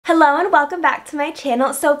Hello and welcome back to my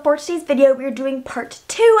channel. So for today's video, we're doing part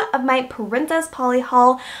 2 of my Princess Polly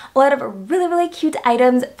haul. A lot of really cute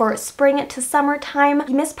items for spring to summertime. If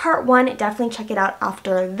you missed part 1, definitely check it out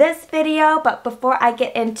after this video. But before I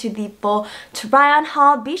get into the full try-on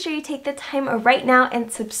haul, be sure you take the time right now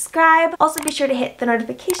and subscribe. Also be sure to hit the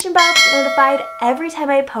notification bell to be notified every time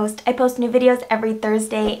I post. I post new videos every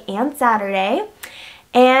Thursday and Saturday.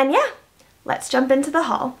 And yeah, let's jump into the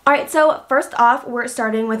haul. Alright, so first off, we're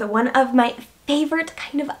starting with one of my favorite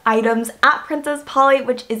kind of items at Princess Polly,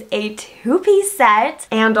 which is a two-piece set.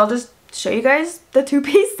 And I'll just show you guys the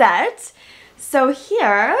two-piece set. So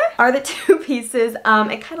here are the two pieces. It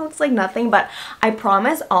kind of looks like nothing, but I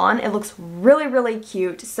promise on, it looks really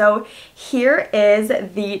cute. So here is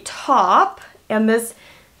the top, and this,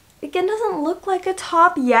 again, doesn't look like a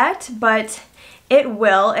top yet, but it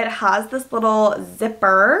will. It has this little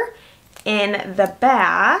zipper in the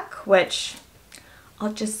back, which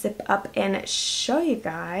I'll just zip up and show you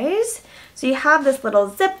guys. So you have this little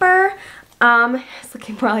zipper. It's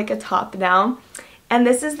looking more like a top now. And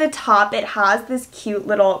this is the top. It has this cute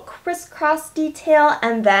little crisscross detail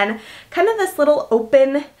and then kind of this little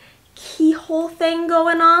open keyhole thing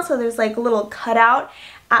going on. So there's like a little cutout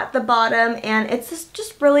at the bottom, and it's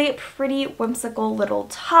just really pretty whimsical little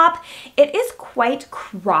top. It is quite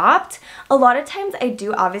cropped. A lot of times I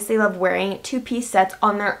do obviously love wearing two-piece sets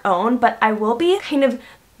on their own, but I will be kind of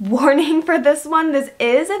warning for this one. This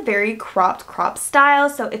is a very crop style,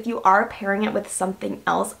 so if you are pairing it with something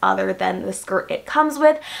else other than the skirt it comes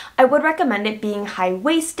with, I would recommend it being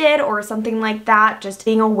high-waisted or something like that, just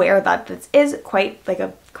being aware that this is quite like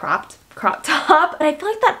a crop top. But I feel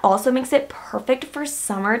like that also makes it perfect for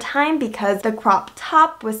summertime because the crop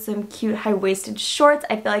top with some cute high-waisted shorts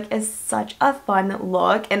I feel like is such a fun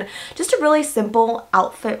look and just a really simple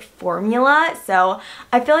outfit formula. So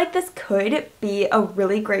I feel like this could be a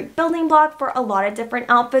really great building block for a lot of different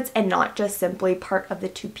outfits and not just simply part of the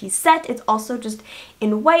two-piece set. It's also just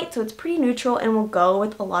in white, so it's pretty neutral and will go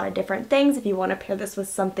with a lot of different things. If you want to pair this with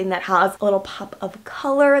something that has a little pop of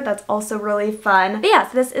color, that's also really fun. But yeah,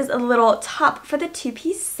 so this is a little top for the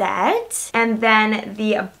two-piece set, and then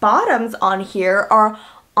the bottoms on here are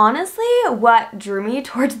honestly what drew me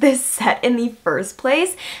towards this set in the first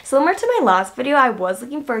place. Similar to my last video, I was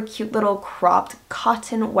looking for a cute little cropped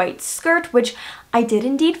cotton white skirt, which I did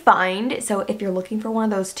indeed find. So if you're looking for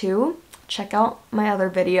one of those too, check out my other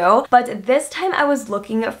video. But this time I was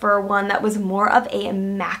looking for one that was more of a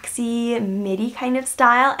maxi midi kind of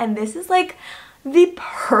style, and this is like the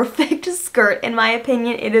perfect skirt in my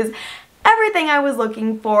opinion. It is everything I was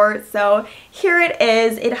looking for. So here it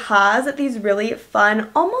is. It has these really fun,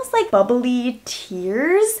 almost like bubbly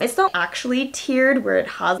tiers. It's not actually tiered where it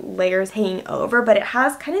has layers hanging over, but it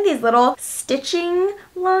has kind of these little stitching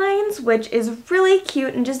lines, which is really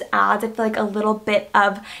cute and just adds, I feel like, a little bit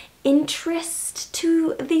of interest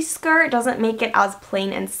to the skirt. It doesn't make it as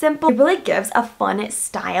plain and simple. It really gives a fun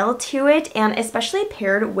style to it, and especially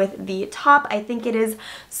paired with the top, I think it is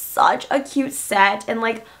such a cute set and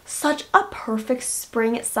like such a perfect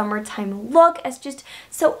spring summertime look. It's just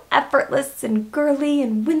so effortless and girly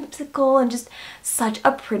and whimsical and just such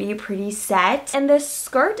a pretty set. And this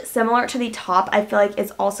skirt, similar to the top, I feel like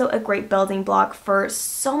is also a great building block for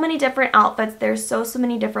so many different outfits. There's so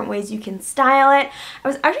many different ways you can style it. I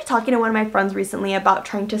was actually talking to one of my friends recently about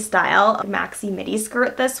trying to style a maxi midi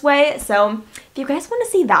skirt this way, so if you guys want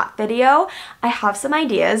to see that video, I have some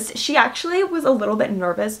ideas. She actually was a little bit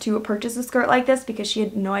nervous to purchase a skirt like this because she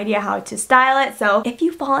had no idea how to style it. So if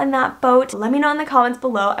you fall in that boat, let me know in the comments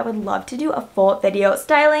below. I would love to do a full video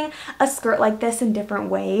styling a skirt like this in different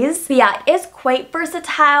ways. But yeah, it is quite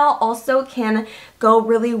versatile, also can go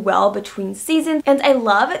really well between seasons, and I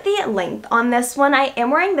love the length on this one. I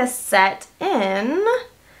am wearing this set in,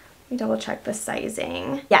 let me double check the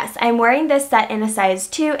sizing. Yes, I'm wearing this set in a size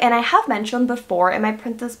 2, and I have mentioned before in my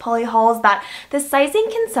Princess Polly hauls that the sizing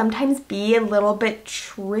can sometimes be a little bit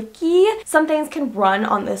tricky. Some things can run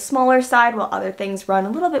on the smaller side while other things run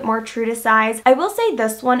a little bit more true to size. I will say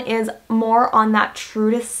this one is more on that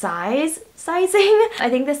true to size sizing. I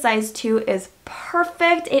think the size 2 is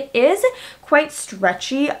perfect. It is quite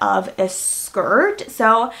stretchy of a skirt,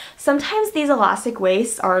 so sometimes these elastic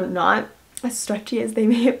waists are not as stretchy as they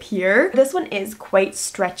may appear. This one is quite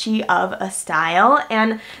stretchy of a style,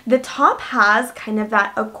 and the top has kind of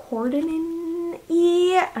that accordion-y,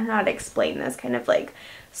 I don't know how to explain this, kind of like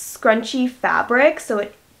scrunchy fabric, so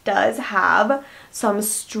it does have some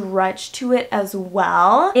stretch to it as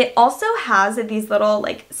well. It also has these little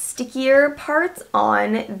like stickier parts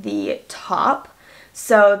on the top,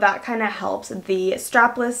 so that kind of helps the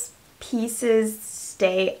strapless pieces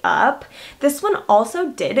stay up. This one also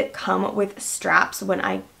did come with straps when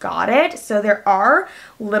I got it, so there are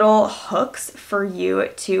little hooks for you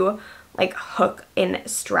to like hook and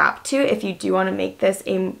strap to if you do want to make this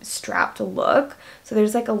a strapped look. So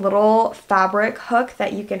there's like a little fabric hook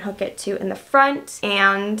that you can hook it to in the front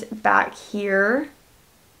and back here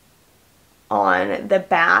on the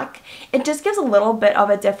back. It just gives a little bit of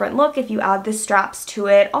a different look if you add the straps to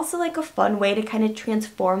it. Also like a fun way to kind of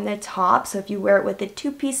transform the top. So if you wear it with a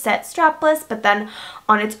two-piece set strapless, but then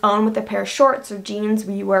on its own with a pair of shorts or jeans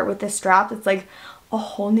where you wear it with the strap, it's like a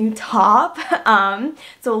whole new top.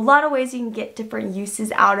 So a lot of ways you can get different uses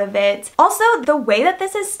out of it. Also, the way that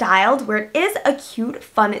this is styled, where it is a cute,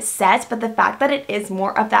 fun set, but the fact that it is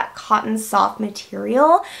more of that cotton soft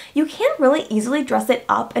material, you can really easily dress it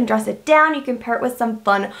up and dress it down. You can pair it with some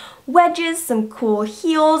fun wedges, some cool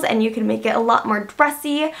heels, and you can make it a lot more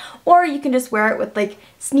dressy, or you can just wear it with like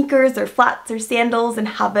sneakers or flats or sandals and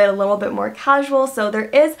have it a little bit more casual. So there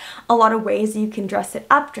is a lot of ways you can dress it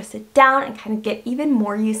up, dress it down, and kind of get even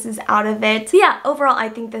more uses out of it. So yeah, overall I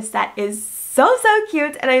think this set is so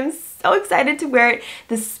cute, and I'm so excited to wear it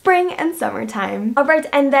this spring and summertime. Alright,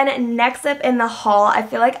 and then next up in the haul, I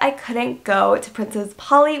feel like I couldn't go to Princess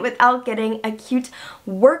Polly without getting a cute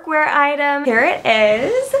workwear item. Here it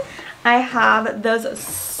is. I have those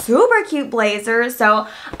super cute blazers. So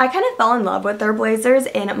I kind of fell in love with their blazers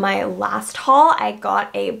in my last haul. I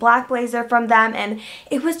got a black blazer from them, and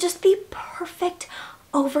it was just the perfect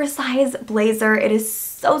oversized blazer. It is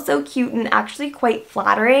so cute and actually quite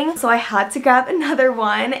flattering. So I had to grab another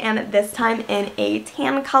one, and this time in a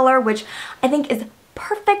tan color, which I think is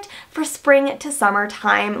perfect for spring to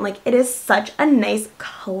summertime. Like, it is such a nice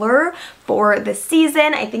color for the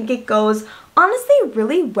season. I think it goes honestly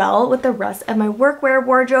really well with the rest of my workwear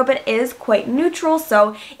wardrobe. It is quite neutral,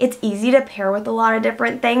 so it's easy to pair with a lot of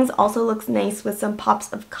different things. Also looks nice with some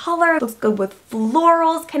pops of color. Looks good with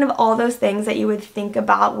florals, kind of all those things that you would think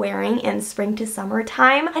about wearing in spring to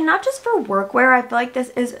summertime. And not just for workwear, I feel like this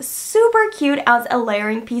is super cute as a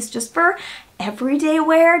layering piece just for everyday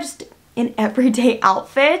wear, just an everyday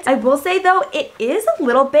outfit. I will say though, it is a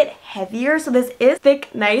little bit heavier, so this is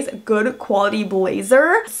thick, nice, good quality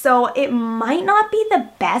blazer, so it might not be the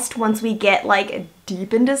best once we get like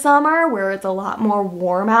deep into summer where it's a lot more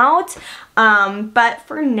warm out. But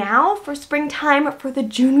for now, for springtime, for the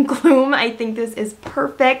June gloom, I think this is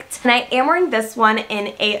perfect. And I am wearing this one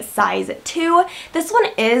in a size 2. This one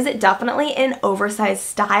is definitely an oversized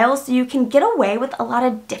style, so you can get away with a lot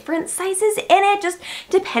of different sizes in it, just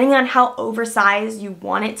depending on how oversized you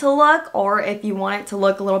want it to look, or if you want it to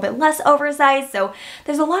look a little bit less oversized. So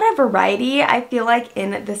there's a lot of variety, I feel like,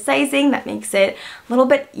 in the sizing that makes it a little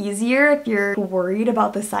bit easier if you're worried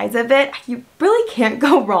about the size of it. You really can't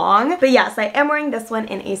go wrong. But yes, I am wearing this one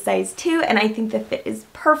in a size 2, and I think the fit is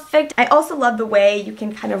perfect. I also love the way you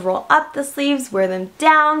can kind of roll up the sleeves, wear them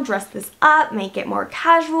down, dress this up, make it more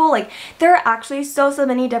casual. Like, there are actually so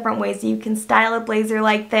many different ways you can style a blazer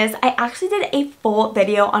like this. I actually did a full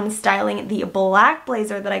video on styling the black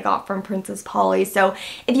blazer that I got from Princess Polly, so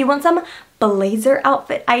if you want some blazer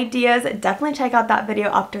outfit ideas, definitely check out that video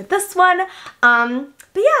after this one.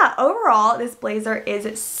 But yeah, overall, this blazer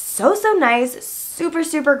is so nice,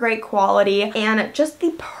 super great quality, and just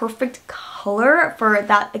the perfect color for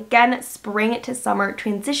that, again, spring to summer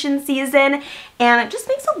transition season, and it just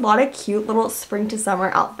makes a lot of cute little spring to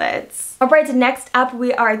summer outfits. Alright, next up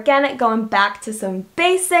we are again going back to some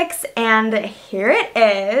basics, and here it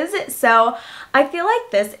is. So I feel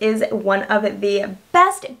like this is one of the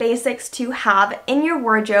best basics to have in your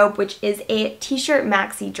wardrobe, which is a t-shirt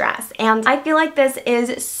maxi dress. And I feel like this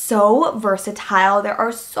is so versatile. There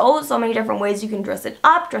are so many different ways you can dress it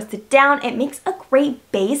up, dress it down. It makes a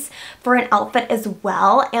great base for an outfit as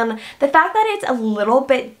well. And the fact that it's a little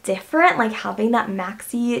bit different, like having that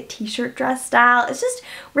maxi t-shirt dress style, is just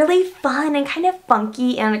really fun and kind of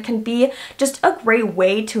funky, and it can be just a great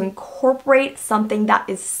way to incorporate something that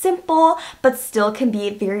is simple but still can be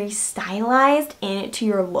very stylized into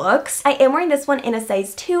your looks. I am wearing this one in a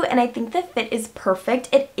size 2, and I think the fit is perfect.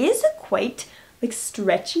 It is quite like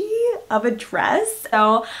stretchy of a dress,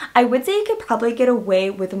 so I would say you could probably get away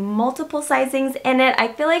with multiple sizings in it. I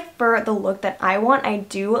feel like for the look that I want, I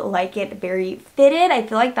do like it very fitted. I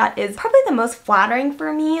feel like that is probably the most flattering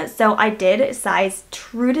for me, so I did size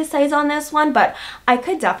true to size on this one, but I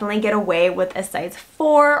could definitely get away with a size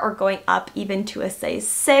 4 or going up even to a size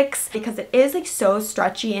 6, because it is like so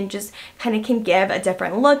stretchy and just kind of can give a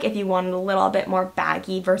different look if you wanted a little bit more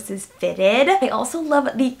baggy versus fitted. I also love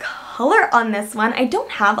the color on this this one. I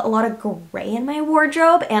don't have a lot of gray in my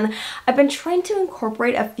wardrobe, and I've been trying to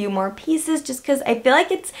incorporate a few more pieces just because I feel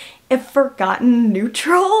like it's a forgotten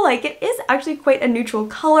neutral. Like, it is actually quite a neutral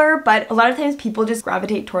color, but a lot of times people just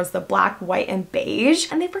gravitate towards the black, white, and beige,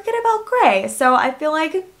 and they forget about gray. So I feel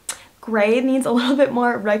like gray needs a little bit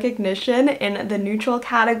more recognition in the neutral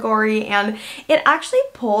category, and it actually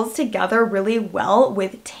pulls together really well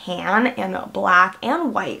with tan and black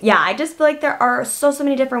and white. Yeah, I just feel like there are so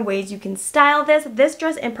many different ways you can style this. This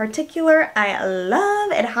dress in particular, I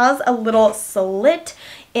love. It has a little slit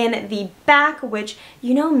in the back, which,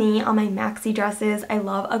 you know me, on my maxi dresses, I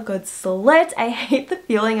love a good slit. I hate the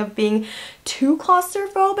feeling of being too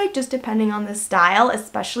claustrophobic, just depending on the style,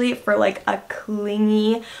 especially for like a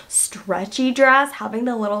clingy, stretchy dress. Having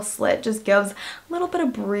the little slit just gives a little bit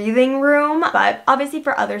of breathing room, but obviously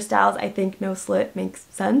for other styles, I think no slit makes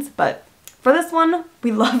sense, but for this one,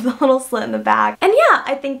 we love the little slit in the back. And yeah,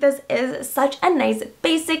 I think this is such a nice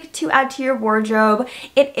basic to add to your wardrobe.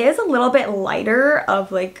 It is a little bit lighter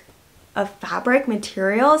of like a fabric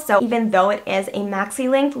material, so even though it is a maxi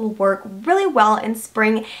length, will work really well in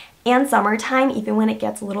spring and summertime, even when it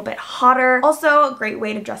gets a little bit hotter. Also, a great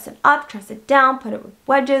way to dress it up, dress it down, put it with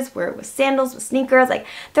wedges, wear it with sandals, with sneakers. Like,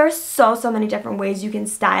 there's so many different ways you can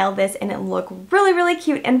style this and it look really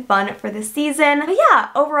cute and fun for the season. But yeah,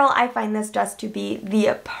 overall, I find this dress to be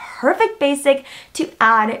the perfect basic to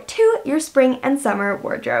add to your spring and summer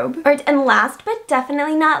wardrobe. Alright, and last but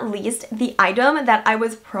definitely not least, the item that I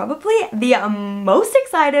was probably the most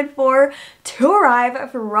excited for to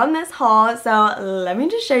arrive from this haul. So let me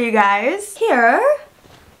just show you guys. Here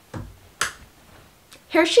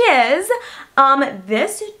she is.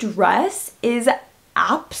 This dress is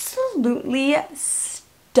absolutely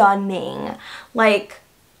stunning. Like,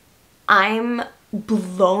 I'm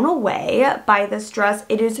blown away by this dress.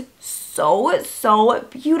 It is so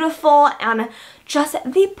beautiful and just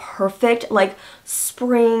the perfect like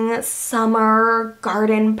spring, summer,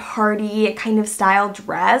 garden party kind of style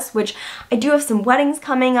dress, which I do have some weddings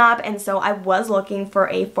coming up, and so I was looking for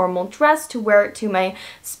a formal dress to wear to my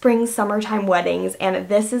spring, summertime weddings, and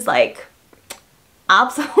this is like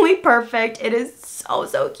absolutely perfect. It is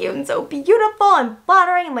so cute and so beautiful and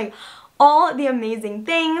flattering and like all the amazing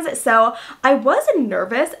things. So I was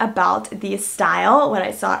nervous about the style when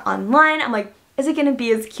I saw it online. I'm like, is it gonna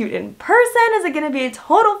be as cute in person? Is it gonna be a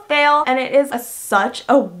total fail? And it is such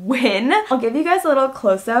a win. I'll give you guys a little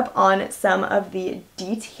close-up on some of the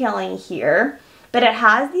detailing here. But it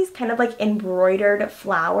has these kind of like embroidered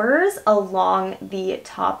flowers along the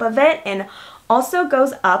top of it, and also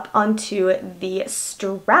goes up onto the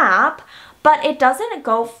strap, but it doesn't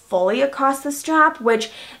go fully across the strap, which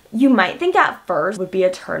you might think at first would be a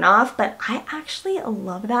turnoff, but I actually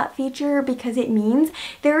love that feature because it means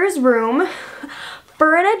there is room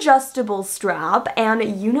for an adjustable strap,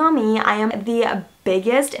 and you know me, I am the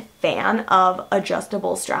biggest fan of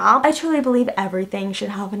adjustable strap. I truly believe everything should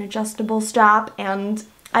have an adjustable strap, and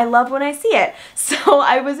I love when I see it. So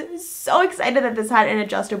I was so excited that this had an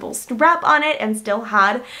adjustable strap on it and still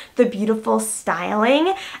had the beautiful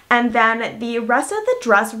styling. And then the rest of the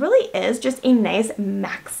dress really is just a nice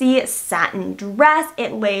maxi satin dress.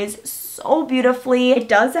 It lays so beautifully. It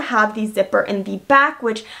does have the zipper in the back,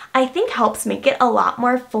 which I think helps make it a lot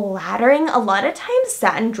more flattering. A lot of times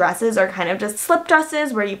satin dresses are kind of just slip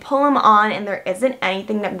dresses where you pull them on and there isn't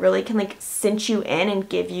anything that really can like cinch you in and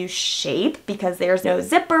give you shape because there's no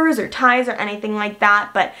zippers or ties or anything like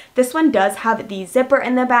that. But this one does have the zipper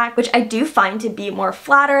in the back, which I do find to be more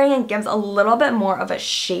flattering and gives a little bit more of a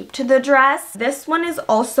shape to the dress. This one is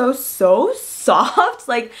also so soft.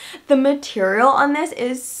 Like, the material on this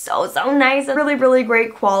is so nice. Really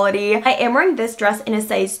great quality. I am wearing this dress in a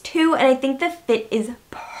size 2 and I think the fit is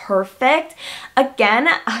perfect. Again,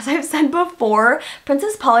 as I've said before,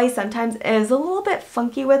 Princess Polly sometimes is a little bit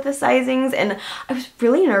funky with the sizings, and I was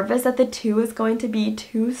really nervous that the 2 is going to be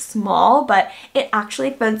too small, but it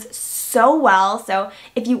actually fits so well. So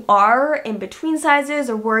if you are in between sizes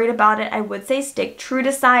or worried about it, I would say stick true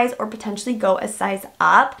to size or potentially go a size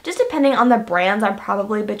up. Just depending on the brands, I'm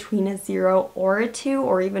probably between a 0 or a 2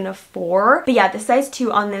 or even a 4. But yeah, the size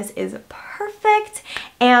 2 on this is perfect.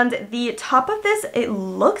 And the top of this, it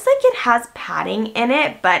looks like it has padding in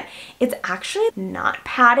it, but it's actually not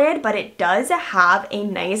padded, but it does have a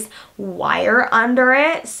nice wire under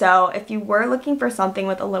it. So if you were looking for something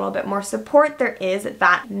with a little bit more support, there is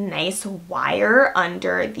that nice wire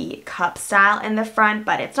under the cup style in the front,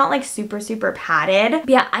 but it's not like super padded. But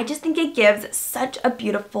yeah, I just think it gives such a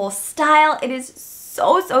beautiful style. It is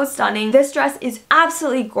so stunning. This dress is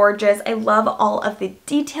absolutely gorgeous. I love all of the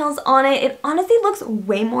details on it. It honestly looks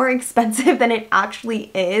way more expensive than it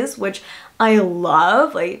actually is, which I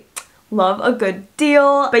love. Like, love a good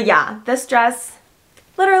deal. But yeah, this dress,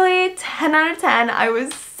 literally 10 out of 10. I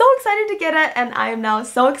was so excited to get it, and I am now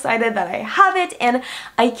so excited that I have it, and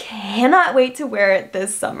I cannot wait to wear it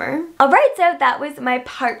this summer. Alright, so that was my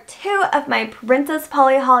part 2 of my Princess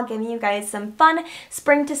Polly haul, giving you guys some fun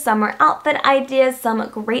spring to summer outfit ideas, some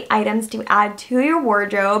great items to add to your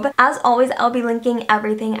wardrobe. As always, I'll be linking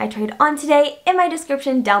everything I tried on today in my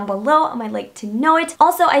description down below on my Like to Know It.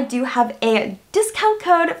 Also, I do have a discount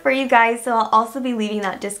code for you guys, so I'll also be leaving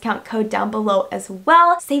that discount code down below as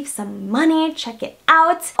well. Save some money, check it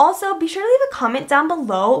out. Also, be sure to leave a comment down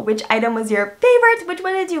below which item was your favorite, which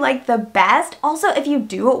one did you like the best. Also, if you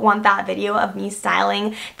do want that video of me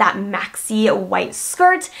styling that maxi white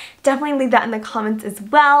skirt, definitely leave that in the comments as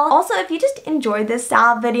well. Also, if you just enjoyed this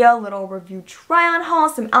style video, little review try on haul,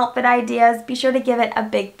 some outfit ideas, be sure to give it a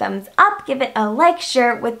big thumbs up, give it a like,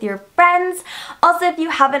 share it with your friends. Also, if you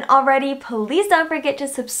haven't already, please don't forget to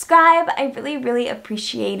subscribe. I really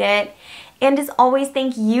appreciate it. And as always,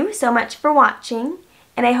 thank you so much for watching,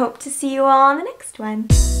 and I hope to see you all on the next one.